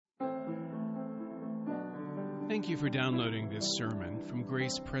Thank you for downloading this sermon from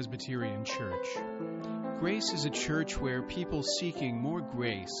Grace Presbyterian Church. Grace is a church where people seeking more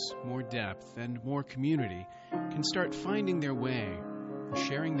grace, more depth, and more community can start finding their way and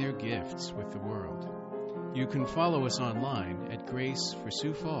sharing their gifts with the world. You can follow us online at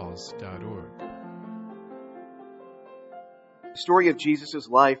graceforsiouxfalls.org. The story of Jesus'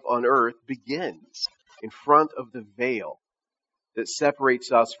 life on earth begins in front of the veil that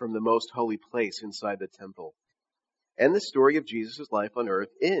separates us from the most holy place inside the temple. And the story of Jesus' life on earth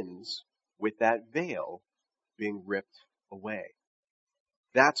ends with that veil being ripped away.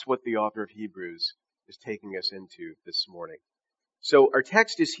 That's what the author of Hebrews is taking us into this morning. So our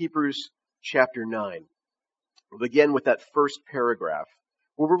text is Hebrews chapter 9. We'll begin with that first paragraph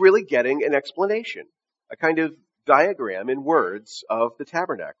where we're really getting an explanation, a kind of diagram in words of the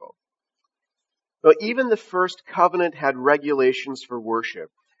tabernacle. Now, even the first covenant had regulations for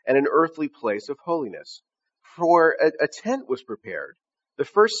worship and an earthly place of holiness. For a tent was prepared. The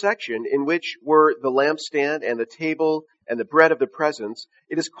first section, in which were the lampstand and the table and the bread of the presence,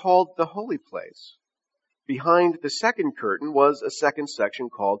 it is called the holy place. Behind the second curtain was a second section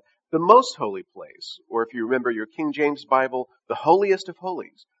called the most holy place, or if you remember your King James Bible, the holiest of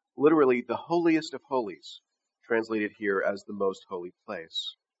holies. Literally, the holiest of holies, translated here as the most holy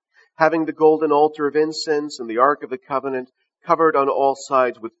place. Having the golden altar of incense and the ark of the covenant covered on all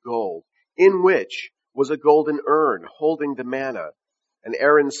sides with gold, in which was a golden urn holding the manna, and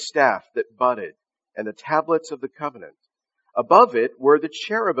Aaron's staff that budded, and the tablets of the covenant. Above it were the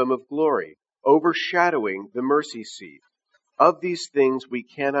cherubim of glory, overshadowing the mercy seat. Of these things we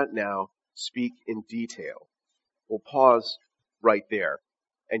cannot now speak in detail. We'll pause right there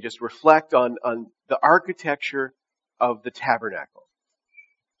and just reflect on the architecture of the tabernacle.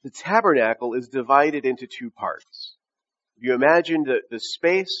 The tabernacle is divided into two parts. If you imagine the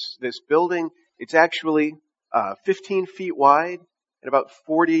space, this building, it's actually 15 feet wide and about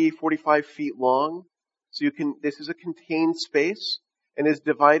 45 feet long. So this is a contained space and is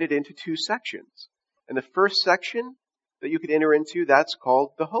divided into two sections. And the first section that you could enter into, that's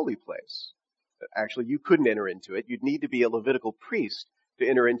called the holy place. Actually, you couldn't enter into it. You'd need to be a Levitical priest to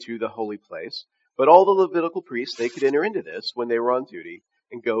enter into the holy place. But all the Levitical priests, they could enter into this when they were on duty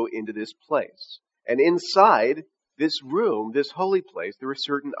and go into this place. And inside this room, this holy place, there were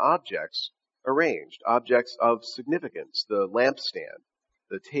certain objects arranged, objects of significance, the lampstand,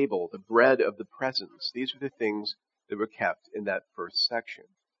 the table, the bread of the presence. These are the things that were kept in that first section.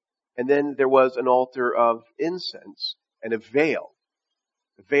 And then there was an altar of incense and a veil,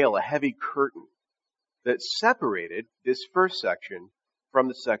 a heavy curtain that separated this first section from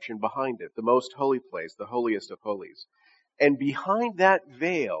the section behind it, the most holy place, the holiest of holies. And behind that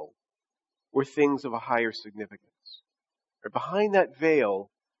veil were things of a higher significance. Or behind that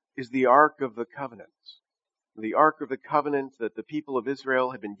veil is the Ark of the Covenant. The Ark of the Covenant that the people of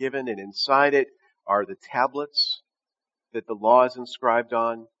Israel had been given, and inside it are the tablets that the law is inscribed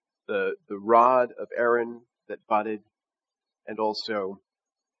on, the rod of Aaron that budded, and also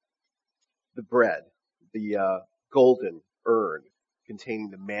the bread, the golden urn containing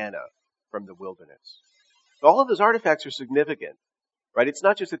the manna from the wilderness. All of those artifacts are significant, right? It's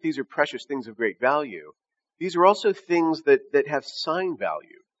not just that these are precious things of great value. These are also things that have sign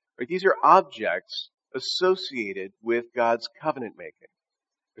value. Right? These are objects associated with God's covenant making.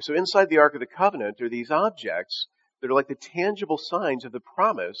 So inside the Ark of the Covenant are these objects that are like the tangible signs of the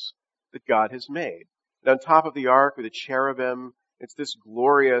promise that God has made. And on top of the Ark are the cherubim. It's this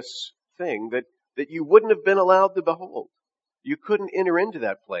glorious thing that you wouldn't have been allowed to behold. You couldn't enter into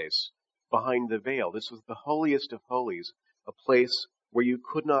that place behind the veil. This was the holiest of holies, a place where you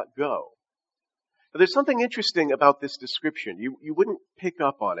could not go. But there's something interesting about this description. You wouldn't pick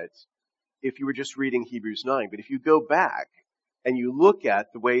up on it if you were just reading Hebrews 9. But if you go back and you look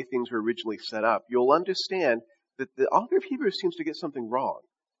at the way things were originally set up, you'll understand that the author of Hebrews seems to get something wrong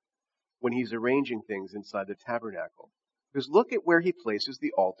when he's arranging things inside the tabernacle. Because look at where he places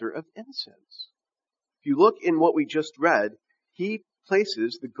the altar of incense. If you look in what we just read, he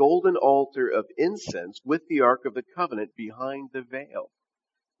places the golden altar of incense with the Ark of the Covenant behind the veil,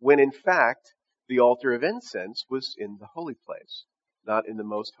 when in fact the altar of incense was in the holy place, not in the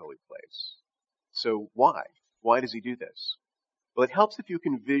most holy place. So why? Why does he do this? Well, it helps if you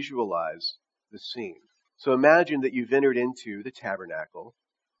can visualize the scene. So imagine that you've entered into the tabernacle,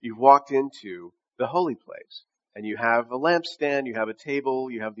 you've walked into the holy place, and you have a lampstand, you have a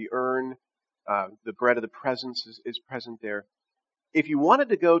table, you have the urn, the bread of the presence is present there. If you wanted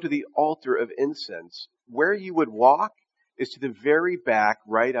to go to the altar of incense, where you would walk is to the very back,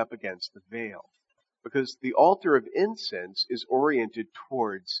 right up against the veil. Because the altar of incense is oriented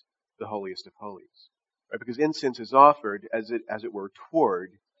towards the holiest of holies. right? Because incense is offered as it were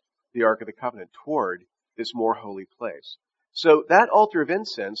toward the Ark of the Covenant, toward this more holy place. So that altar of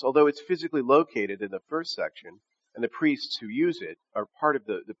incense, although it's physically located in the first section, and the priests who use it are part of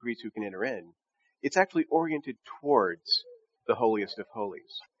the priests who can enter in, it's actually oriented towards the holiest of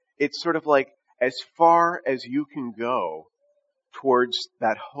holies. It's sort of like as far as you can go towards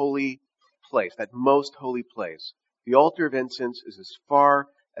that holy place, that most holy place. The altar of incense is as far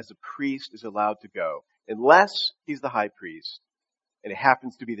as a priest is allowed to go, unless he's the high priest, and it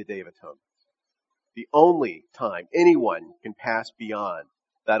happens to be the Day of Atonement. The only time anyone can pass beyond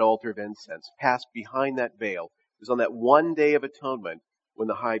that altar of incense, pass behind that veil, is on that one Day of Atonement when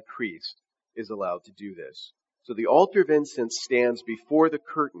the high priest is allowed to do this. So the altar of incense stands before the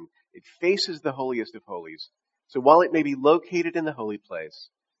curtain. It faces the holiest of holies. So while it may be located in the holy place,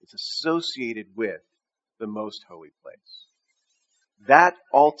 it's associated with the most holy place. That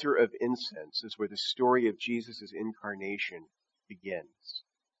altar of incense is where the story of Jesus' incarnation begins.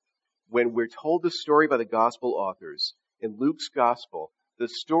 When we're told the story by the gospel authors, in Luke's gospel, the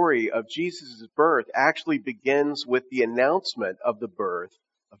story of Jesus' birth actually begins with the announcement of the birth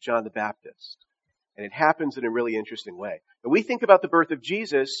of John the Baptist. And it happens in a really interesting way. And we think about the birth of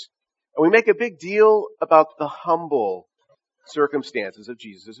Jesus, and we make a big deal about the humble circumstances of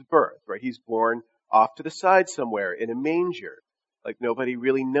Jesus' birth, right? He's born off to the side somewhere in a manger. Like nobody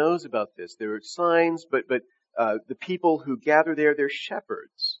really knows about this. There are signs, but the people who gather there, they're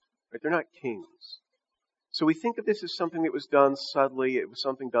shepherds, right? They're not kings. So we think of this as something that was done subtly. It was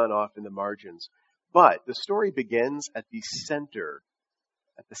something done off in the margins. But the story begins at the center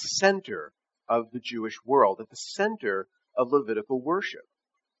of the Jewish world, at the center of Levitical worship.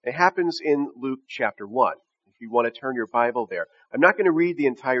 It happens in Luke chapter 1. If you want to turn your Bible there. I'm not going to read the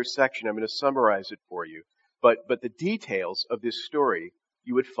entire section. I'm going to summarize it for you. But the details of this story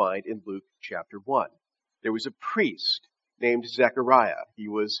you would find in Luke chapter 1. There was a priest named Zechariah. He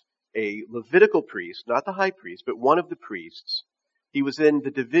was a Levitical priest, not the high priest, but one of the priests. He was in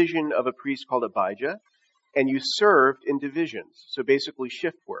the division of a priest called Abijah, and you served in divisions, so basically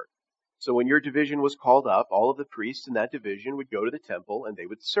shift work. So when your division was called up, all of the priests in that division would go to the temple and they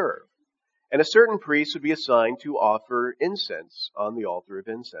would serve. And a certain priest would be assigned to offer incense on the altar of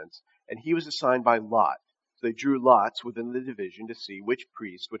incense, and he was assigned by lot. So they drew lots within the division to see which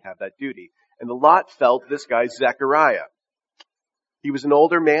priest would have that duty. And the lot fell to this guy, Zechariah. He was an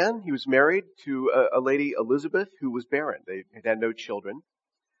older man. He was married to a lady, Elizabeth, who was barren. They had no children.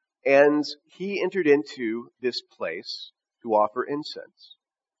 And he entered into this place to offer incense.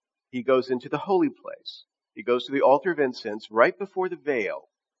 He goes into the holy place. He goes to the altar of incense right before the veil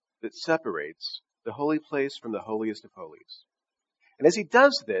that separates the holy place from the holiest of holies. And as he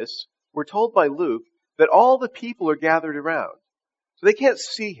does this, we're told by Luke that all the people are gathered around. So they can't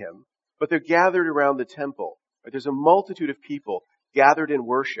see him, but they're gathered around the temple. There's a multitude of people gathered in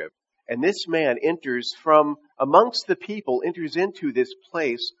worship. And this man enters from amongst the people, enters into this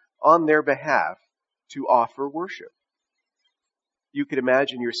place on their behalf to offer worship. You could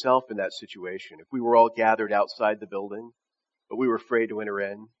imagine yourself in that situation. If we were all gathered outside the building, but we were afraid to enter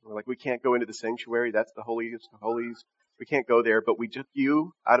in. We're like, we can't go into the sanctuary. That's the holiest of holies. We can't go there. But we took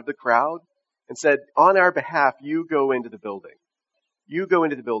you out of the crowd and said, on our behalf, you go into the building. You go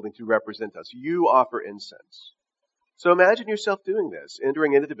into the building to represent us. You offer incense. So imagine yourself doing this,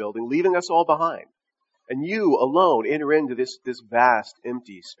 entering into the building, leaving us all behind. And you alone enter into this vast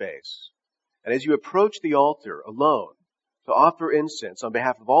empty space. And as you approach the altar alone to offer incense on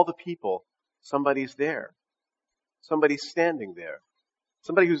behalf of all the people, somebody's there. Somebody's standing there.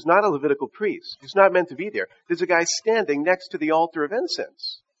 Somebody who's not a Levitical priest, who's not meant to be there. There's a guy standing next to the altar of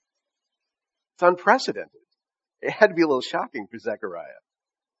incense. It's unprecedented. It had to be a little shocking for Zechariah.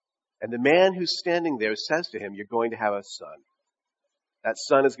 And the man who's standing there says to him, you're going to have a son. That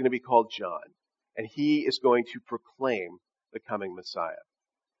son is going to be called John. And he is going to proclaim the coming Messiah.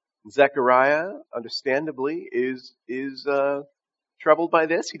 And Zechariah, understandably, is troubled by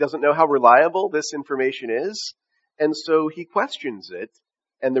this. He doesn't know how reliable this information is. And so he questions it.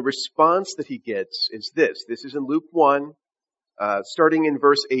 And the response that he gets is this. This is in Luke 1, starting in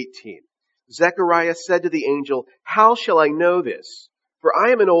verse 18. Zechariah said to the angel, how shall I know this? For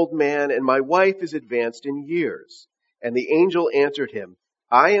I am an old man, and my wife is advanced in years. And the angel answered him,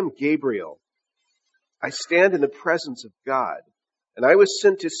 I am Gabriel. I stand in the presence of God, and I was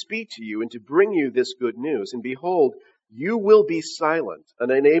sent to speak to you and to bring you this good news. And behold, you will be silent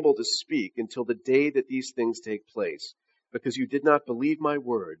and unable to speak until the day that these things take place, because you did not believe my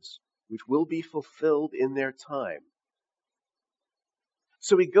words, which will be fulfilled in their time.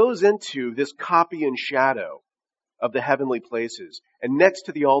 So he goes into this copy and shadow of the heavenly places, and next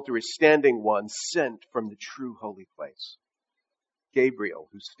to the altar is standing one sent from the true holy place, Gabriel,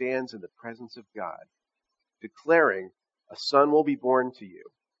 who stands in the presence of God, declaring, a son will be born to you,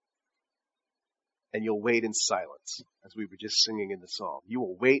 and you'll wait in silence, as we were just singing in the psalm. You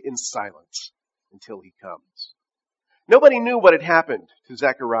will wait in silence until he comes. Nobody knew what had happened to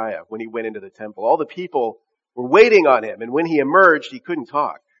Zechariah when he went into the temple. All the people were waiting on him, and when he emerged, he couldn't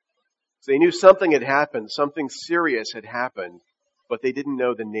talk. So they knew something had happened, something serious had happened, but they didn't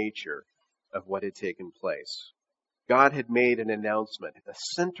know the nature of what had taken place. God had made an announcement at the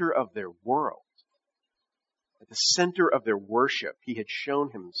center of their world, at the center of their worship. He had shown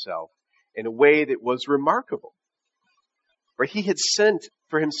himself in a way that was remarkable. For he had sent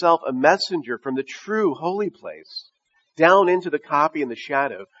for himself a messenger from the true holy place down into the copy and the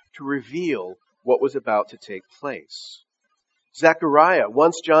shadow to reveal what was about to take place. Zechariah,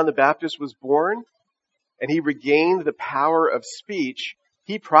 once John the Baptist was born and he regained the power of speech,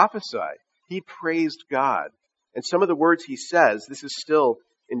 he prophesied. He praised God. And some of the words he says, this is still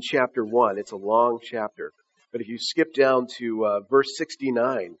in chapter 1. It's a long chapter. But if you skip down to verse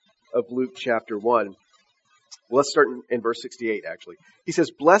 69 of Luke chapter 1, well, let's start in verse 68, actually. He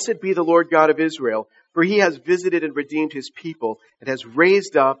says, "Blessed be the Lord God of Israel, for he has visited and redeemed his people and has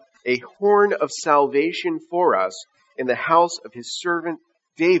raised up a horn of salvation for us in the house of his servant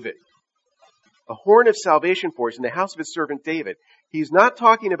David." A horn of salvation for us in the house of his servant David. He's not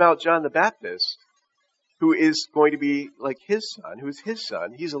talking about John the Baptist, who is going to be like his son, who is his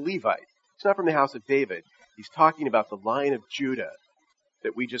son. He's a Levite. He's not from the house of David. He's talking about the line of Judah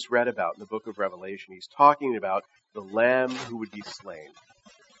that we just read about in the book of Revelation. He's talking about the Lamb who would be slain.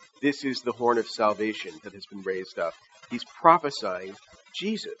 This is the horn of salvation that has been raised up. He's prophesying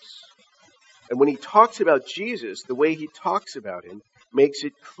Jesus. And when he talks about Jesus, the way he talks about him makes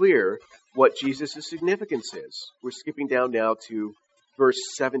it clear what Jesus' significance is. We're skipping down now to verse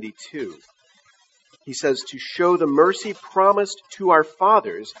 72. He says, "To show the mercy promised to our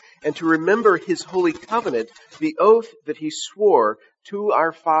fathers and to remember his holy covenant, the oath that he swore to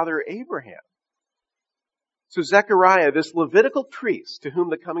our father Abraham." So Zechariah, this Levitical priest to whom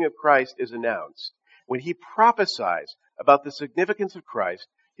the coming of Christ is announced, when he prophesies about the significance of Christ,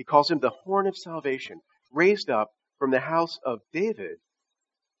 he calls him the horn of salvation, raised up from the house of David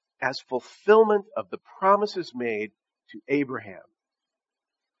as fulfillment of the promises made to Abraham.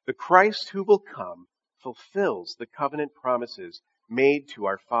 The Christ who will come fulfills the covenant promises made to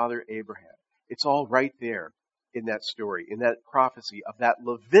our father Abraham. It's all right there in that story, in that prophecy of that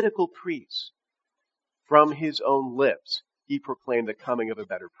Levitical priest. From his own lips, he proclaimed the coming of a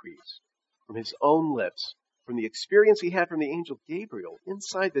better priest. From his own lips, from the experience he had from the angel Gabriel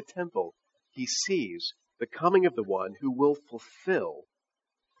inside the temple, he sees the coming of the one who will fulfill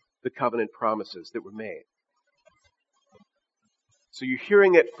the covenant promises that were made. So you're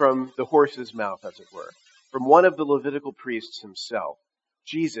hearing it from the horse's mouth, as it were, from one of the Levitical priests himself.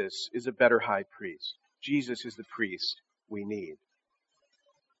 Jesus is a better high priest. Jesus is the priest we need.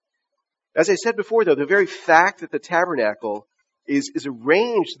 As I said before, though, the very fact that the tabernacle is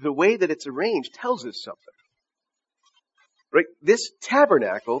arranged the way that it's arranged tells us something. Right? This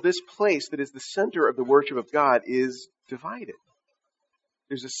tabernacle, this place that is the center of the worship of God, is divided.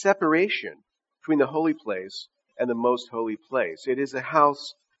 There's a separation between the holy place and the most holy place. It is a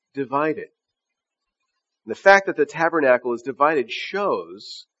house divided. And the fact that the tabernacle is divided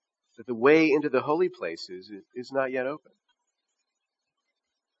shows that the way into the holy places is not yet open.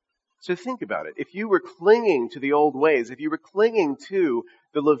 So think about it. If you were clinging to the old ways, if you were clinging to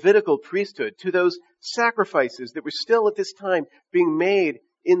the Levitical priesthood, to those sacrifices that were still at this time being made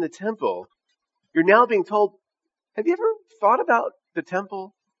in the temple, you're now being told, have you ever thought about the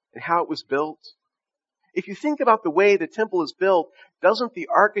temple and how it was built? If you think about the way the temple is built, doesn't the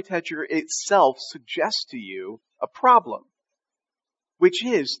architecture itself suggest to you a problem? Which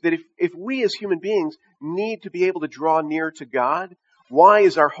is that if we as human beings need to be able to draw near to God, why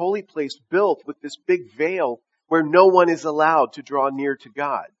is our holy place built with this big veil where no one is allowed to draw near to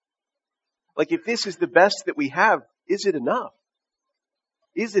God? Like, if this is the best that we have, is it enough?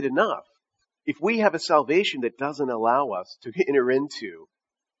 Is it enough? If we have a salvation that doesn't allow us to enter into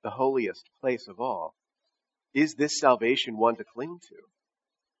the holiest place of all, is this salvation one to cling to?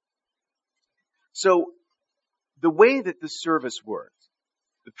 So, the way that the service works,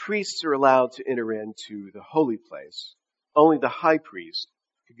 the priests are allowed to enter into the holy place. Only the high priest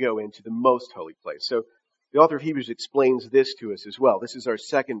could go into the most holy place. So, the author of Hebrews explains this to us as well. This is our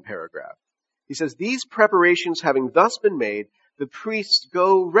second paragraph. He says, "These preparations having thus been made, the priests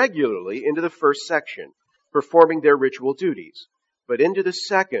go regularly into the first section, performing their ritual duties. But into the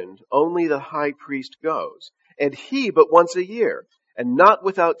second, only the high priest goes. and he but once a year, and not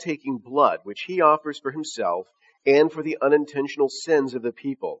without taking blood, which he offers for himself and for the unintentional sins of the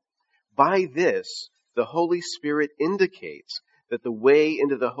people. By this, the Holy Spirit indicates that the way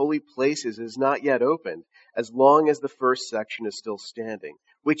into the holy places is not yet opened, as long as the first section is still standing,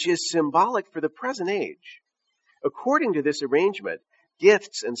 which is symbolic for the present age. According to this arrangement,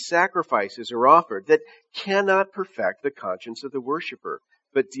 gifts and sacrifices are offered that cannot perfect the conscience of the worshiper,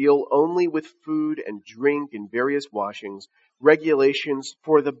 but deal only with food and drink and various washings, regulations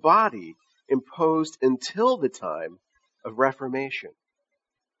for the body imposed until the time of Reformation.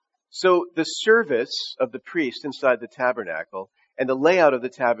 So the service of the priest inside the tabernacle and the layout of the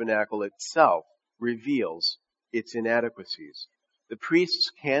tabernacle itself reveals its inadequacies. The priests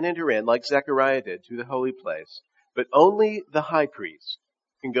can enter in, like Zechariah did, to the holy place, but only the high priest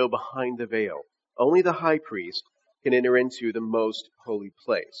can go behind the veil. Only the high priest can enter into the most holy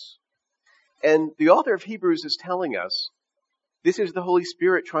place. And the author of Hebrews is telling us this is the Holy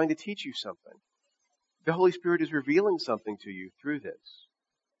Spirit trying to teach you something. The Holy Spirit is revealing something to you through this.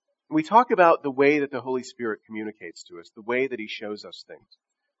 We talk about the way that the Holy Spirit communicates to us, the way that he shows us things,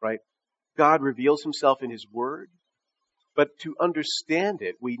 right? God reveals himself in his word, but to understand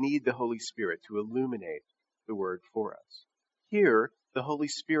it, we need the Holy Spirit to illuminate the word for us. Here, the Holy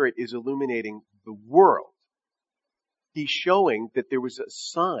Spirit is illuminating the world. He's showing that there was a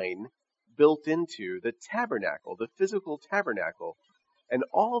sign built into the tabernacle, the physical tabernacle. And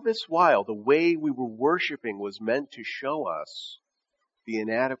all this while, the way we were worshiping was meant to show us the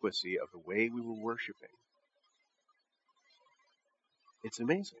inadequacy of the way we were worshiping. It's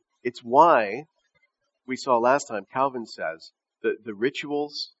amazing. It's why we saw last time, Calvin says, the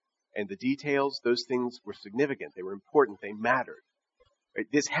rituals and the details, those things were significant. They were important. They mattered. Right?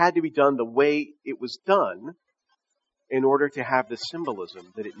 This had to be done the way it was done in order to have the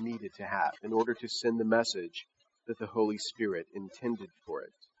symbolism that it needed to have, in order to send the message that the Holy Spirit intended for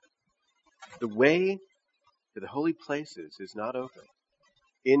it. The way to the holy places is not open.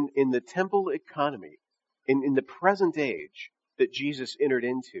 In the temple economy, in the present age that Jesus entered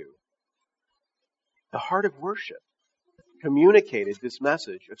into, the heart of worship communicated this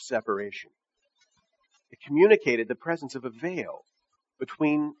message of separation. It communicated the presence of a veil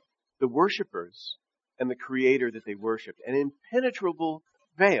between the worshipers and the Creator that they worshiped, an impenetrable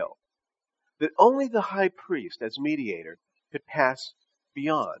veil that only the high priest as mediator could pass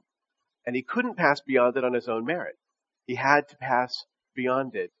beyond. And he couldn't pass beyond it on his own merit. He had to pass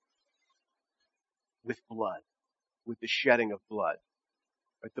beyond it with blood, with the shedding of blood.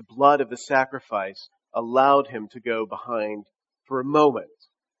 But the blood of the sacrifice allowed him to go behind for a moment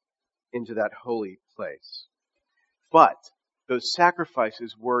into that holy place. But those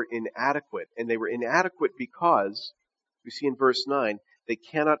sacrifices were inadequate, and they were inadequate because, we see in verse 9, they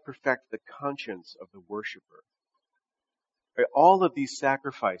cannot perfect the conscience of the worshiper. Right? All of these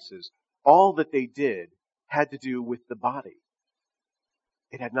sacrifices, all that they did, had to do with the body.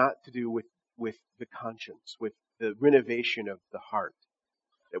 It had not to do with the conscience, with the renovation of the heart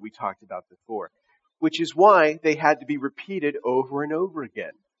that we talked about before. Which is why they had to be repeated over and over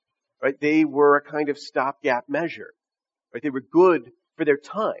again. Right? They were a kind of stopgap measure. Right? They were good for their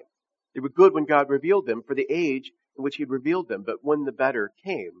time. They were good when God revealed them for the age in which he had revealed them. But when the better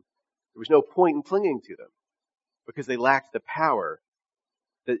came, there was no point in clinging to them because they lacked the power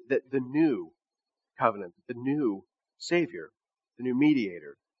that the new covenant, the new Savior, the new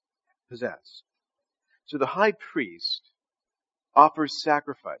mediator possessed. So the high priest offers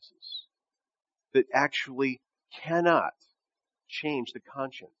sacrifices that actually cannot change the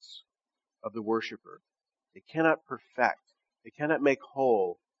conscience of the worshiper. They cannot perfect, they cannot make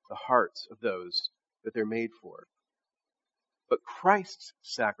whole the hearts of those that they're made for. But Christ's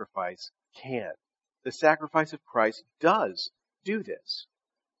sacrifice can. The sacrifice of Christ does do this.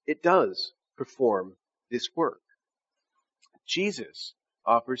 It does perform this work. Jesus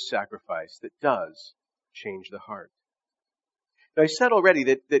offers sacrifice that does change the heart. Now, I said already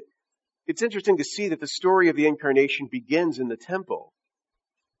that it's interesting to see that the story of the incarnation begins in the temple,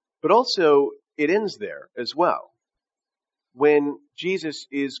 but also it ends there as well. When Jesus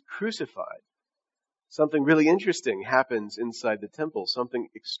is crucified, something really interesting happens inside the temple, something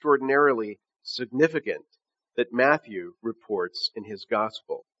extraordinarily significant that Matthew reports in his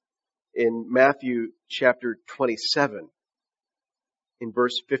gospel. In Matthew chapter 27, in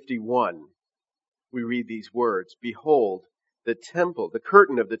verse 51, we read these words, "Behold, the temple, the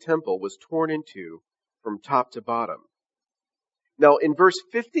curtain of the temple was torn in two from top to bottom." Now, in verse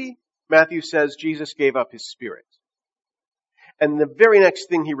 50, Matthew says Jesus gave up his spirit. And the very next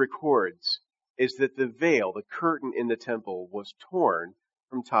thing he records is that the veil, the curtain in the temple, was torn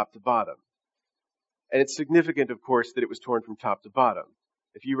from top to bottom. And it's significant, of course, that it was torn from top to bottom.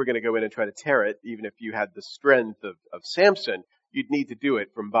 If you were going to go in and try to tear it, even if you had the strength of Samson, you'd need to do it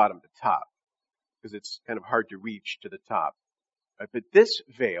from bottom to top, because it's kind of hard to reach to the top. Right? But this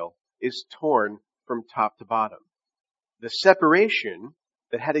veil is torn from top to bottom. The separation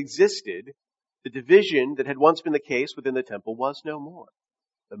that had existed, the division that had once been the case within the temple, was no more.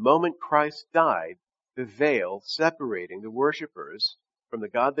 The moment Christ died, the veil separating the worshipers from the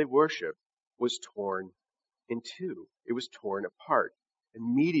God they worship was torn in two. It was torn apart.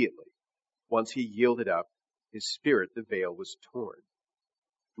 Immediately, once he yielded up his spirit, the veil was torn.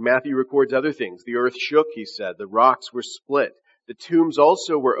 Matthew records other things. The earth shook, he said. The rocks were split. The tombs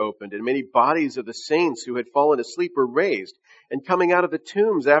also were opened, and many bodies of the saints who had fallen asleep were raised. And coming out of the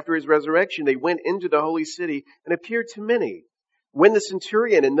tombs after his resurrection, they went into the holy city and appeared to many. When the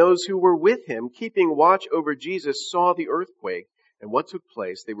centurion and those who were with him, keeping watch over Jesus, saw the earthquake and what took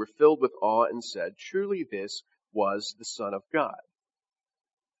place, they were filled with awe and said, "Truly this was the Son of God."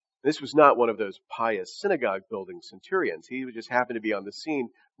 This was not one of those pious synagogue building centurions. He just happened to be on the scene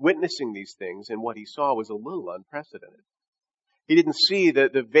witnessing these things, and what he saw was a little unprecedented. He didn't see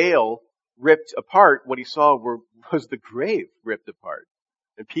the veil ripped apart. What he saw was the grave ripped apart,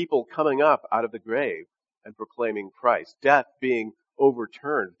 and people coming up out of the grave and proclaiming Christ. Death being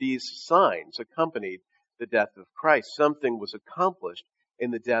overturned. These signs accompanied the death of Christ. Something was accomplished in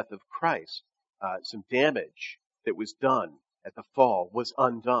the death of Christ. Some damage that was done at the fall was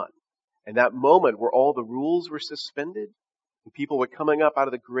undone. And that moment where all the rules were suspended, and people were coming up out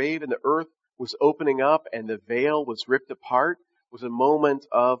of the grave, and the earth was opening up, and the veil was ripped apart, was a moment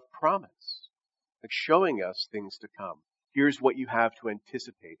of promise, like showing us things to come. Here's what you have to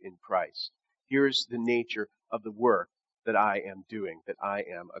anticipate in Christ. Here's the nature of the work that I am doing, that I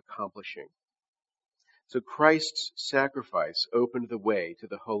am accomplishing. So Christ's sacrifice opened the way to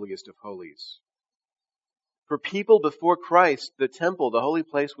the holiest of holies. For people before Christ, the temple, the holy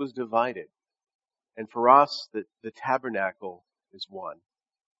place, was divided. And for us, the tabernacle is one.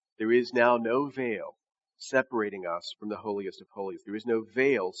 There is now no veil separating us from the holiest of holies. There is no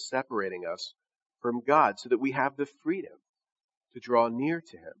veil separating us from God, so that we have the freedom to draw near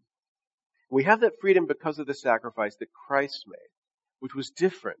to him. We have that freedom because of the sacrifice that Christ made, which was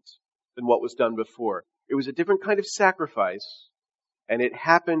different than what was done before. It was a different kind of sacrifice, and it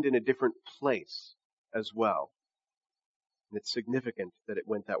happened in a different place as well. And it's significant that it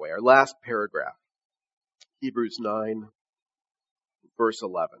went that way. Our last paragraph, Hebrews 9, verse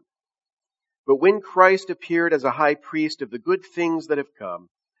 11. But when Christ appeared as a high priest of the good things that have come,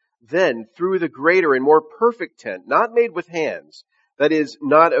 then through the greater and more perfect tent, not made with hands, that is,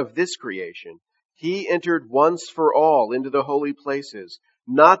 not of this creation, he entered once for all into the holy places,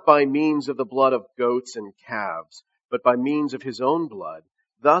 not by means of the blood of goats and calves, but by means of his own blood,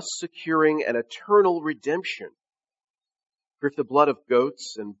 thus securing an eternal redemption. For if the blood of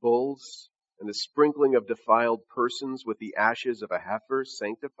goats and bulls and the sprinkling of defiled persons with the ashes of a heifer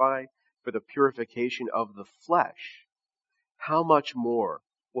sanctify for the purification of the flesh, how much more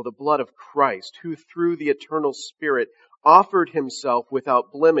will the blood of Christ, who through the eternal Spirit offered himself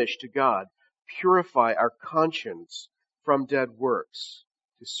without blemish to God, purify our conscience from dead works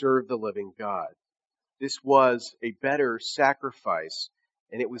to serve the living God? This was a better sacrifice,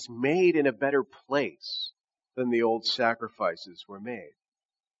 and it was made in a better place than the old sacrifices were made.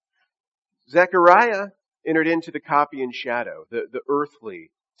 Zechariah entered into the copy and shadow, the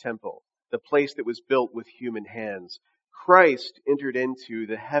earthly temple, the place that was built with human hands. Christ entered into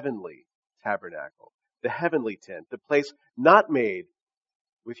the heavenly tabernacle, the heavenly tent, the place not made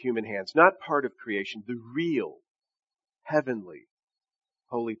with human hands, not part of creation, the real heavenly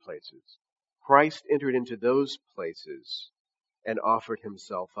holy places. Christ entered into those places and offered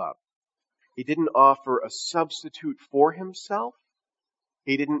himself up. He didn't offer a substitute for himself.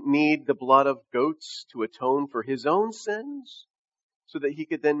 He didn't need the blood of goats to atone for his own sins so that he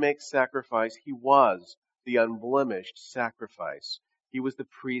could then make sacrifice. He was the unblemished sacrifice. He was the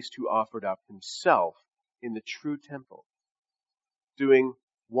priest who offered up himself in the true temple, doing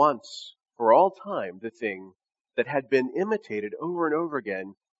once for all time the thing that had been imitated over and over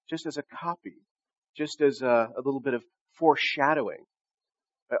again, just as a copy, just as a little bit of foreshadowing.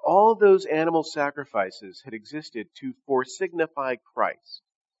 All those animal sacrifices had existed to foresignify Christ.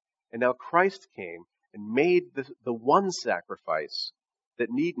 And now Christ came and made the one sacrifice that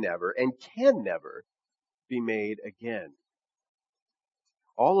need never and can never be made again.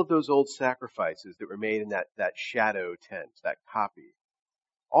 All of those old sacrifices that were made in that shadow tent, that copy,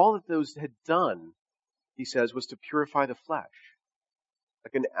 all that those had done, he says, was to purify the flesh,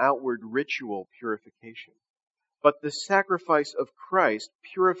 like an outward ritual purification. but the sacrifice of Christ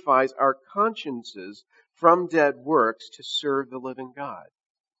purifies our consciences from dead works to serve the living God.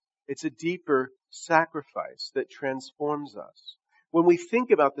 It's a deeper sacrifice that transforms us. When we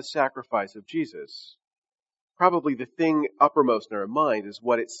think about the sacrifice of Jesus, probably the thing uppermost in our mind is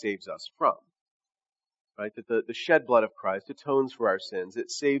what it saves us from. Right? That the shed blood of Christ atones for our sins.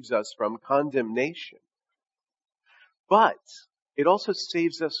 It saves us from condemnation. But it also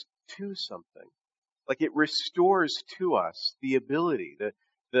saves us to something. Like it restores to us the ability,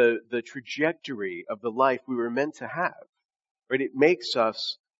 the trajectory of the life we were meant to have. Right? It makes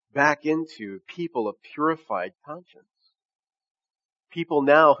us back into people of purified conscience. People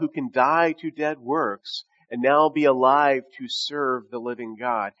now who can die to dead works and now be alive to serve the living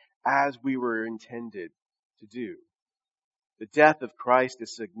God as we were intended to do. The death of Christ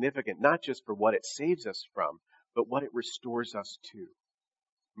is significant, not just for what it saves us from, but what it restores us to.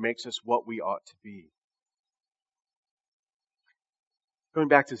 Makes us what we ought to be. Going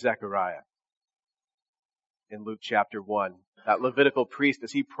back to Zechariah in Luke chapter 1, that Levitical priest,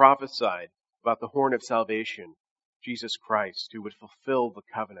 as he prophesied about the horn of salvation, Jesus Christ, who would fulfill the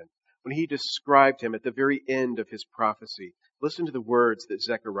covenant, when he described him at the very end of his prophecy, listen to the words that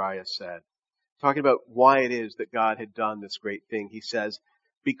Zechariah said, talking about why it is that God had done this great thing. He says,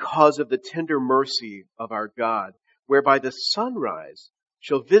 because of the tender mercy of our God, whereby the sunrise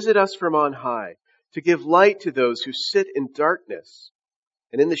shall visit us from on high, to give light to those who sit in darkness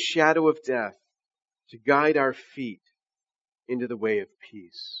and in the shadow of death, to guide our feet into the way of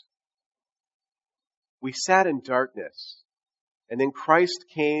peace. We sat in darkness, and then Christ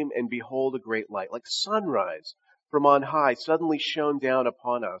came, and behold, a great light, like sunrise from on high, suddenly shone down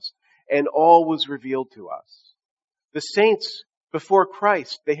upon us, and all was revealed to us. The saints before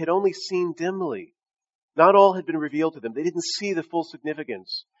Christ, they had only seen dimly. Not all had been revealed to them. They didn't see the full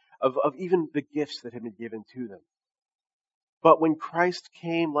significance of even the gifts that had been given to them. But when Christ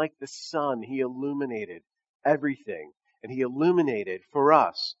came like the sun, he illuminated everything. And he illuminated for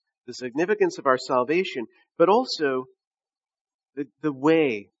us the significance of our salvation, but also the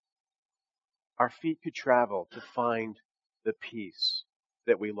way our feet could travel to find the peace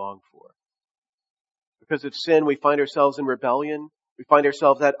that we long for. Because of sin, we find ourselves in rebellion. We find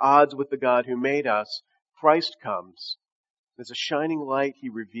ourselves at odds with the God who made us. Christ comes. As a shining light, he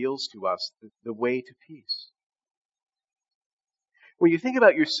reveals to us the way to peace. When you think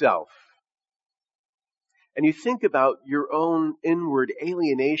about yourself, and you think about your own inward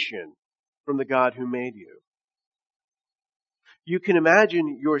alienation from the God who made you, you can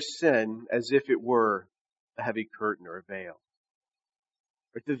imagine your sin as if it were a heavy curtain or a veil.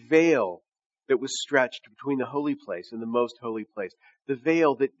 Or the veil that was stretched between the holy place and the most holy place. The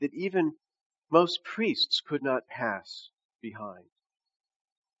veil that even most priests could not pass behind.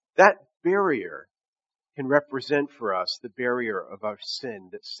 That barrier can represent for us the barrier of our sin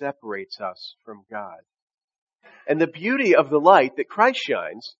that separates us from God. And the beauty of the light that Christ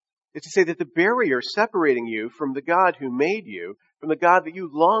shines is to say that the barrier separating you from the God who made you, from the God that you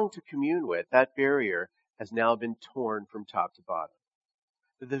long to commune with, that barrier has now been torn from top to bottom.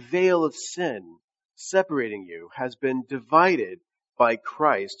 The veil of sin separating you has been divided by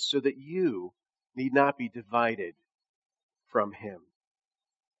Christ so that you need not be divided from him.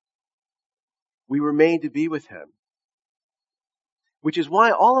 We were made to be with him, which is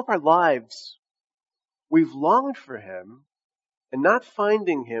why all of our lives we've longed for him, and not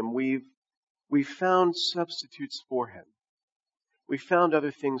finding him, we've found substitutes for him. We found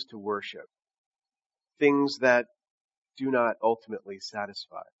other things to worship, things that do not ultimately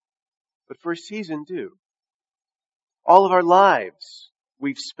satisfy, but for a season do. All of our lives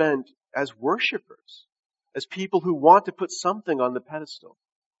we've spent as worshipers, as people who want to put something on the pedestal.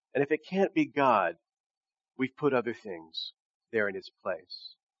 And if it can't be God, we've put other things there in its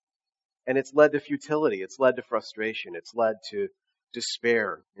place. And it's led to futility, it's led to frustration, it's led to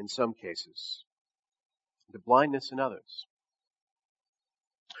despair in some cases, to blindness in others.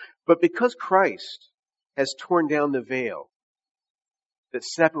 But because Christ has torn down the veil that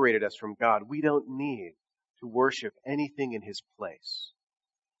separated us from God, we don't need to worship anything in his place.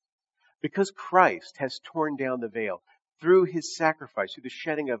 Because Christ has torn down the veil through his sacrifice, through the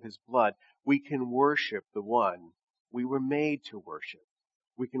shedding of his blood, we can worship the one we were made to worship.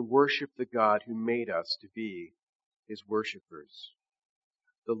 We can worship the God who made us to be his worshipers.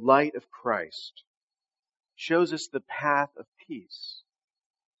 The light of Christ shows us the path of peace.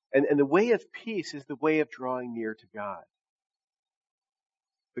 And the way of peace is the way of drawing near to God.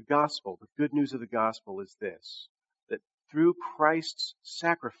 The gospel, the good news of the gospel is this, that through Christ's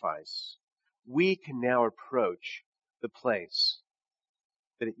sacrifice, we can now approach the place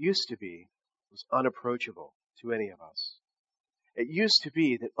that it used to be was unapproachable to any of us. It used to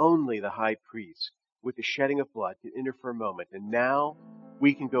be that only the high priest with the shedding of blood could enter for a moment, and now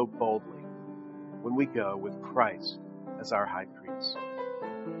we can go boldly when we go with Christ as our high priest.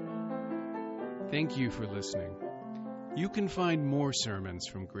 Thank you for listening. You can find more sermons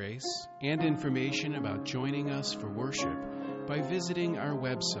from Grace and information about joining us for worship by visiting our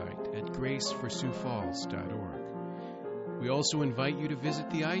website at graceforsiouxfalls.org. We also invite you to visit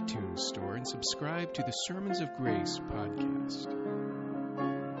the iTunes store and subscribe to the Sermons of Grace podcast.